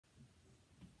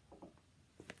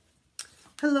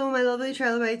Hello, my lovely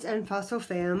trilobites and Fossil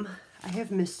fam. I have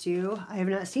missed you. I have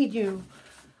not seen you.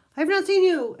 I have not seen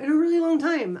you in a really long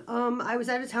time. I was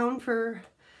out of town for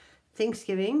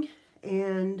Thanksgiving,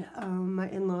 and my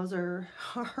in-laws are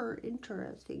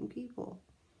interesting people.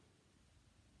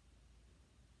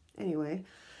 Anyway,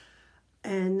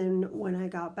 and then when I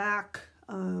got back,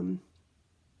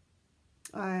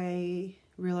 I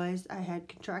realized I had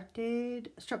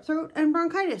contracted strep throat and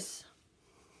bronchitis.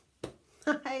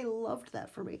 I loved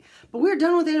that for me. But we're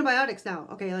done with antibiotics now.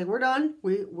 Okay, like we're done.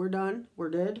 We're done.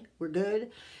 We're good. We're good.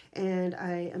 And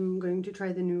I am going to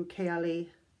try the new Kayali.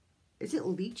 Is it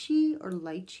lychee or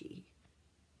lychee?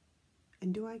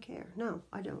 And do I care? No,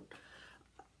 I don't.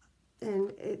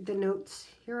 And the notes,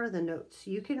 here are the notes.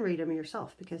 You can read them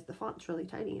yourself because the font's really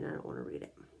tiny and I don't want to read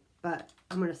it. But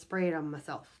I'm going to spray it on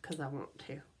myself because I want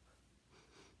to.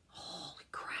 Holy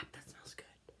crap, that smells good.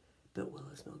 But will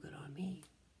it smell good on me?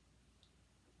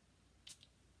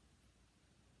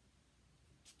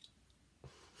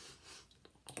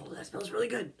 Oh, that smells really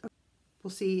good. We'll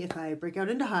see if I break out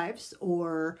into hives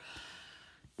or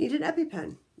need an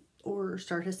EpiPen or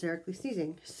start hysterically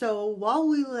sneezing. So while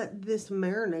we let this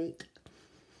marinate,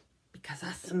 because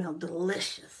I smell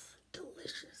delicious,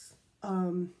 delicious.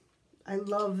 I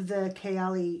love the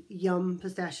Kayali Yum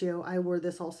Pistachio. I wore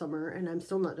this all summer and I'm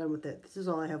still not done with it. This is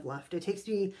all I have left. It takes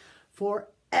me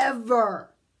forever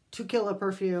to kill a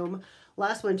perfume.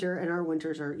 Last winter, and our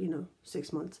winters are,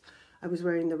 6 months, I was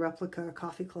wearing the Replica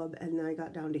Coffee Club and then I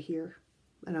got down to here.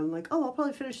 And I'm like, oh, I'll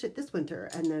probably finish it this winter.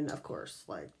 And then, of course,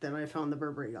 then I found the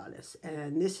Burberry Goddess.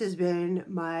 And this has been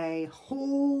my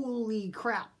holy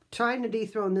crap. Trying to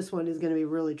dethrone this one is going to be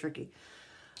really tricky.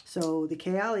 So the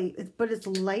Kayali, but it's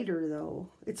lighter though.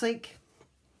 It's like,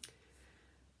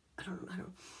 I don't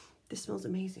know. This smells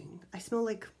amazing. I smell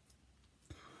like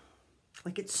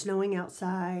it's snowing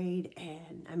outside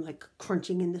and I'm like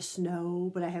crunching in the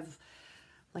snow, but I have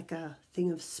like a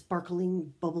thing of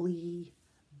sparkling, bubbly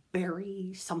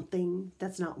berry something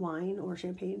that's not wine or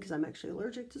champagne because I'm actually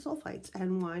allergic to sulfites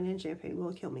and wine and champagne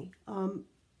will kill me.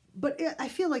 But I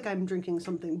feel like I'm drinking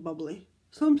something bubbly.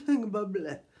 Something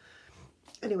bubbly.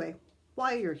 Anyway,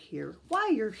 why you're here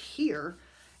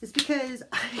is because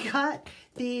I got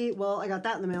I got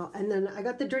that in the mail and then I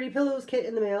got the Dirty Pillows kit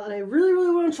in the mail and I really,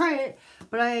 really want to try it,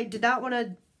 but I did not want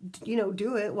to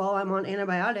do it while I'm on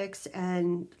antibiotics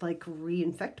and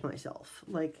reinfect myself.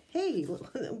 Hey,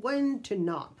 when to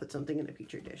not put something in a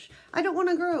petri dish. I don't want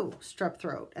to grow strep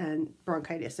throat and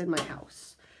bronchitis in my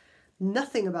house.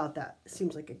 Nothing about that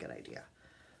seems like a good idea.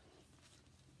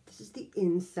 This is the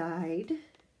inside.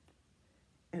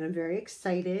 And I'm very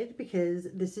excited because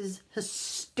this is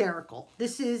hysterical.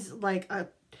 This is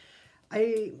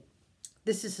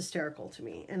this is hysterical to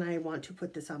me, and I want to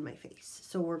put this on my face.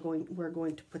 So we're going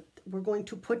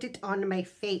to put it on my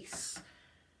face,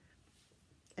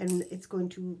 and it's going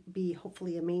to be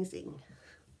hopefully amazing.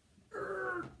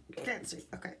 Can't see.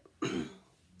 Okay.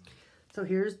 So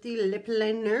here's the lip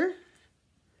liner,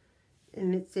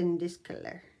 and it's in this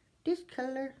color. This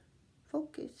color.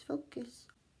 Focus, focus.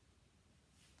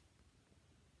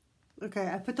 Okay,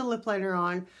 I put the lip liner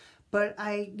on, but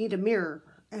I need a mirror,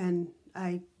 and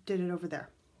I did it over there.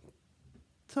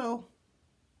 So,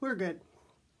 we're good.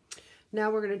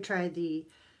 Now we're going to try the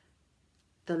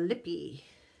lippy.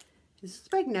 Is this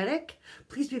magnetic?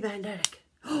 Please be magnetic.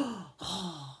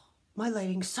 Oh, my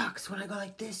lighting sucks. When I go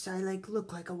like this, I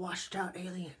look like a washed out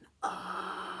alien.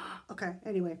 Okay,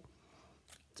 anyway.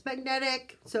 It's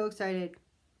magnetic. So excited.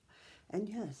 And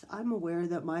yes, I'm aware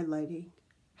that my lighting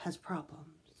has problems.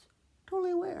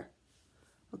 Totally aware.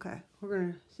 Okay, we're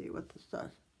going to see what this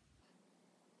does.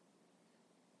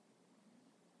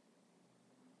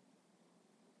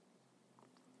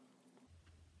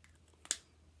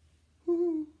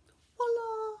 Voila!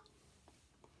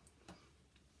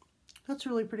 That's a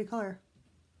really pretty color.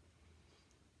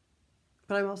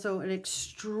 But I'm also an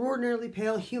extraordinarily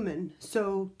pale human,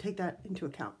 so take that into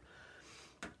account.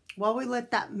 While we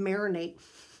let that marinate,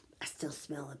 I still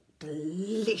smell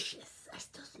delicious. I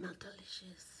still smell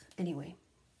delicious. Anyway,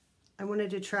 I wanted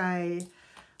to try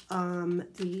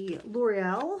the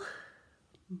L'Oreal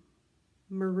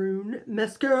Maroon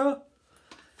Mascara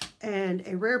and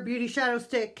a Rare Beauty Shadow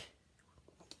Stick.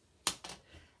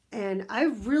 And I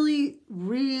really,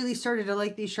 really started to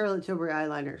like these Charlotte Tilbury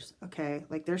eyeliners. Okay,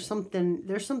 there's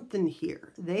something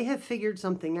here. They have figured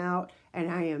something out,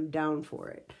 and I am down for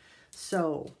it.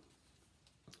 So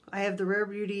I have the Rare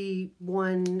Beauty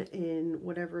one in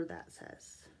whatever that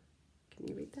says. Can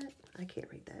you read that? I can't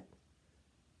read that.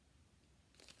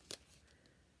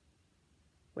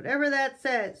 Whatever that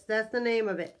says, that's the name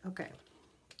of it. Okay,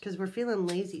 because we're feeling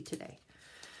lazy today.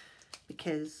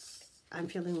 because I'm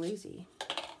feeling lazy.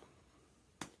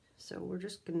 So we're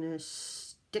just gonna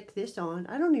stick this on.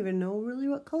 I don't even know really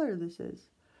what color this is.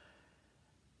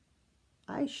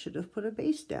 I should have put a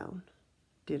base down.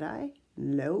 Did I?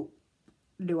 Nope.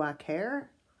 Do I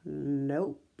care?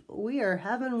 Nope. We are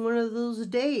having one of those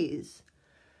days.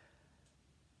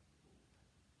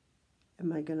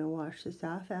 Am I gonna wash this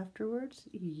off afterwards?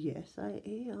 Yes, I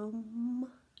am.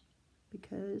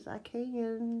 Because I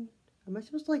can. Am I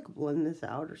supposed to like blend this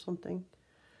out or something?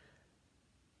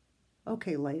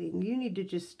 Okay, lighting, you need to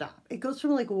just stop. It goes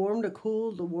from like warm to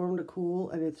cool to warm to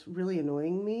cool, and it's really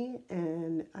annoying me,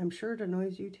 and I'm sure it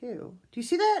annoys you too. Do you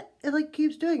see that? It like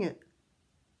keeps doing it.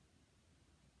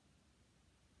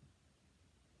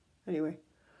 Anyway.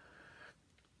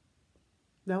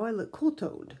 Now I look cool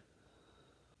toned.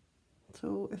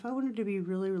 So if I wanted to be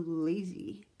really, really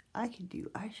lazy, I could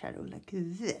do eyeshadow like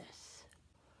this.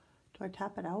 Do I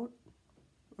tap it out?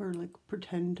 Or like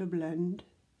pretend to blend?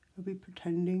 I'll be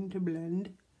pretending to blend.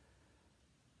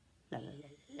 La, la, la,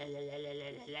 la, la, la,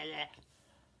 la, la. I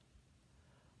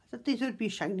thought these would be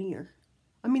shinier.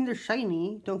 I mean, they're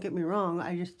shiny, don't get me wrong.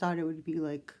 I just thought it would be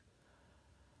like...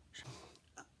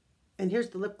 And here's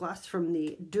the lip gloss from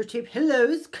the Dirty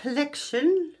Pillows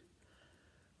collection.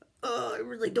 I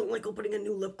really don't like opening a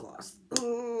new lip gloss.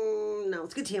 No,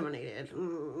 it's contaminated.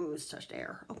 It's touched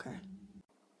air. Okay.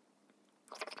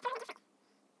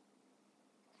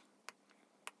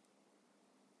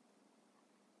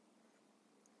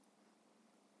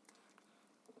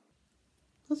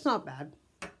 That's not bad.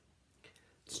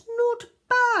 It's not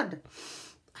bad.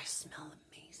 I smell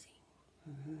amazing.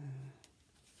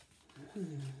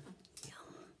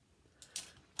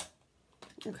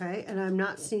 Okay, and I'm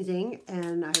not sneezing,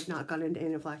 and I have not gone into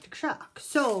anaphylactic shock.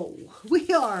 So, we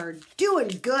are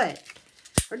doing good.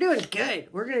 We're doing good.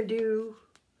 We're going to do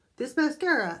this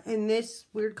mascara in this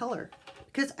weird color.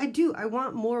 Because I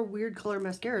want more weird color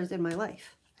mascaras in my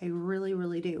life. I really,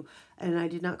 really do. And I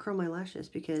did not curl my lashes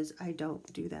because I don't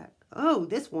do that. Oh,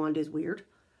 this wand is weird.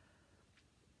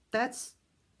 That's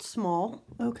small.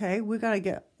 Okay, we gotta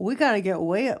get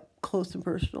way up close and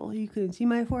personal. You can see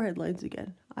my forehead lines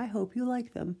again. I hope you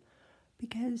like them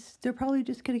because they're probably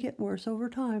just gonna get worse over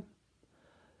time.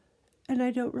 And I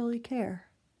don't really care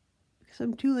because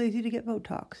I'm too lazy to get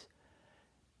Botox.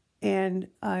 And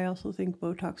I also think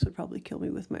Botox would probably kill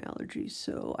me with my allergies.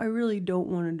 So I really don't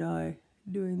want to die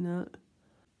doing that.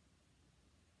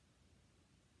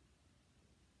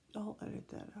 I'll edit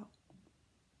that out.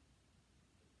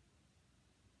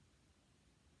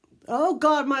 Oh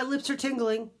God, my lips are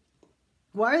tingling.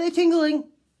 Why are they tingling?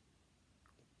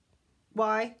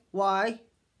 Why? Why?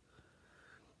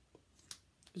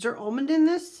 Is there almond in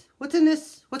this? What's in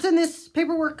this? What's in this?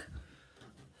 Paperwork.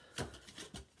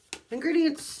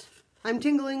 Ingredients. I'm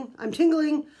tingling. I'm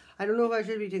tingling. I don't know if I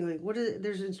should be tingling. What is it?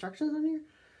 There's instructions on here?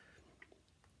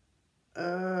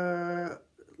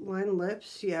 Line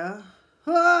lips, yeah.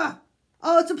 Ah!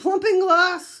 Oh, it's a plumping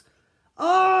gloss.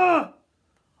 Oh!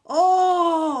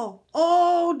 Oh!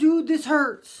 Oh, dude, this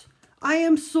hurts. I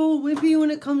am so wimpy when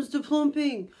it comes to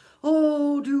plumping.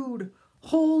 Oh, dude.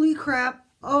 Holy crap.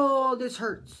 Oh, this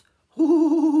hurts.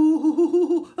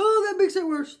 Oh, that makes it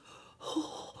worse.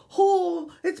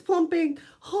 Oh, it's plumping.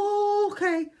 Oh,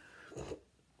 okay.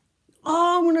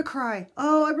 Oh, I'm gonna cry.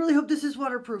 Oh, I really hope this is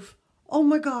waterproof. Oh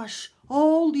my gosh.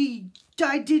 Holy,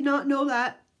 I did not know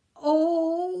that.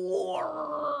 Oh.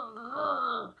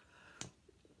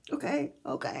 Okay.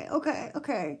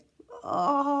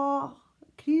 Oh,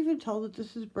 can you even tell that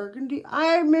this is burgundy?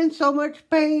 I'm in so much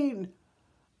pain.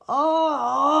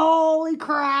 Oh, holy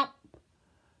crap.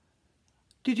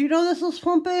 Did you know this was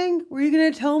plumping? Were you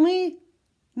going to tell me?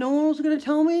 No one was going to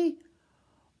tell me?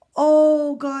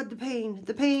 Oh, God, the pain.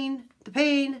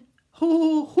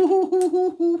 Oh,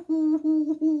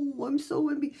 I'm so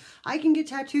wimpy. I can get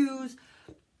tattoos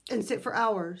and sit for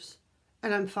hours,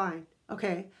 and I'm fine,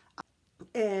 okay?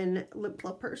 And lip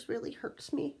plumpers really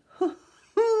hurts me.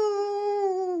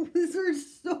 This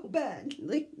hurts so bad.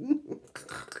 Like,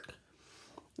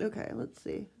 okay, let's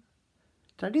see.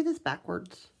 Did I do this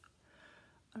backwards?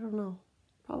 I don't know.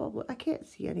 Probably. I can't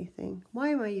see anything. Why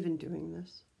am I even doing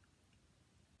this?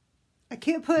 I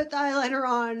can't put the eyeliner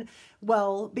on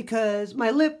well because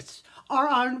my lips are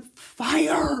on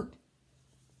fire.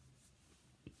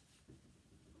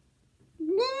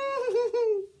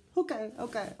 Okay.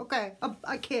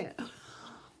 I can't.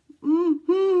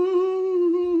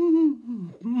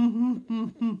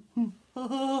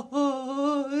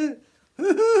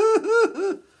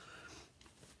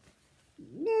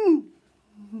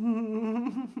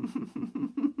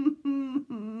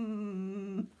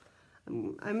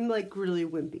 I'm like really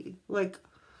wimpy. Like,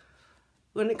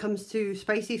 when it comes to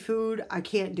spicy food, I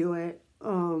can't do it.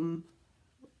 Oh,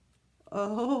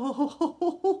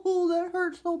 that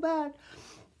hurts so bad.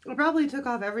 I probably took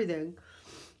off everything.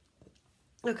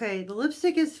 Okay, the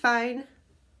lipstick is fine.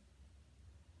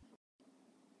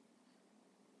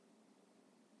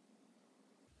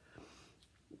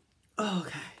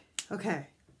 Okay, okay.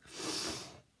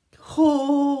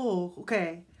 Oh,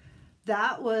 okay.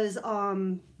 That was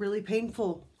really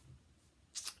painful.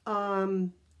 I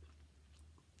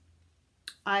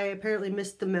apparently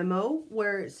missed the memo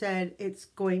where it said it's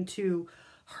going to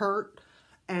hurt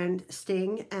and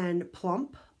sting and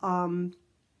plump.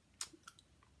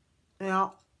 Yeah,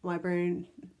 my brain.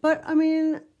 But I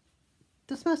mean,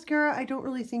 this mascara, I don't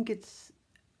really think it's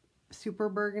super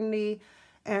burgundy.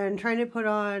 And trying to put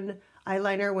on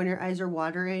eyeliner when your eyes are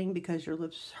watering because your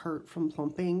lips hurt from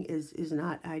plumping is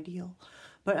not ideal.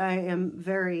 But I am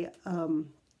very,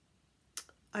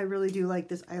 I really do like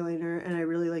this eyeliner, and I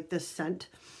really like this scent.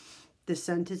 This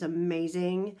scent is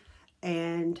amazing,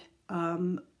 and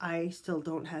I still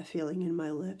don't have feeling in my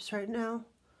lips right now,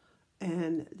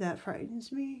 and that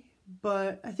frightens me.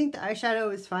 But I think the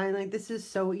eyeshadow is fine. Like, this is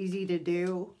so easy to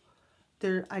do.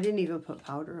 I didn't even put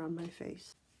powder on my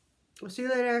face. I'll see you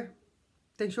later.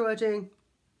 Thanks for watching.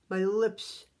 My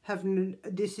lips have,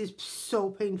 this is so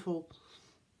painful.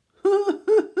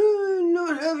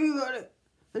 Not happy about it.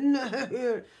 I'm not happy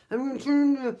about it. I'm going to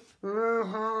turn the,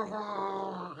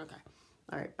 okay.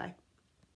 All right, bye.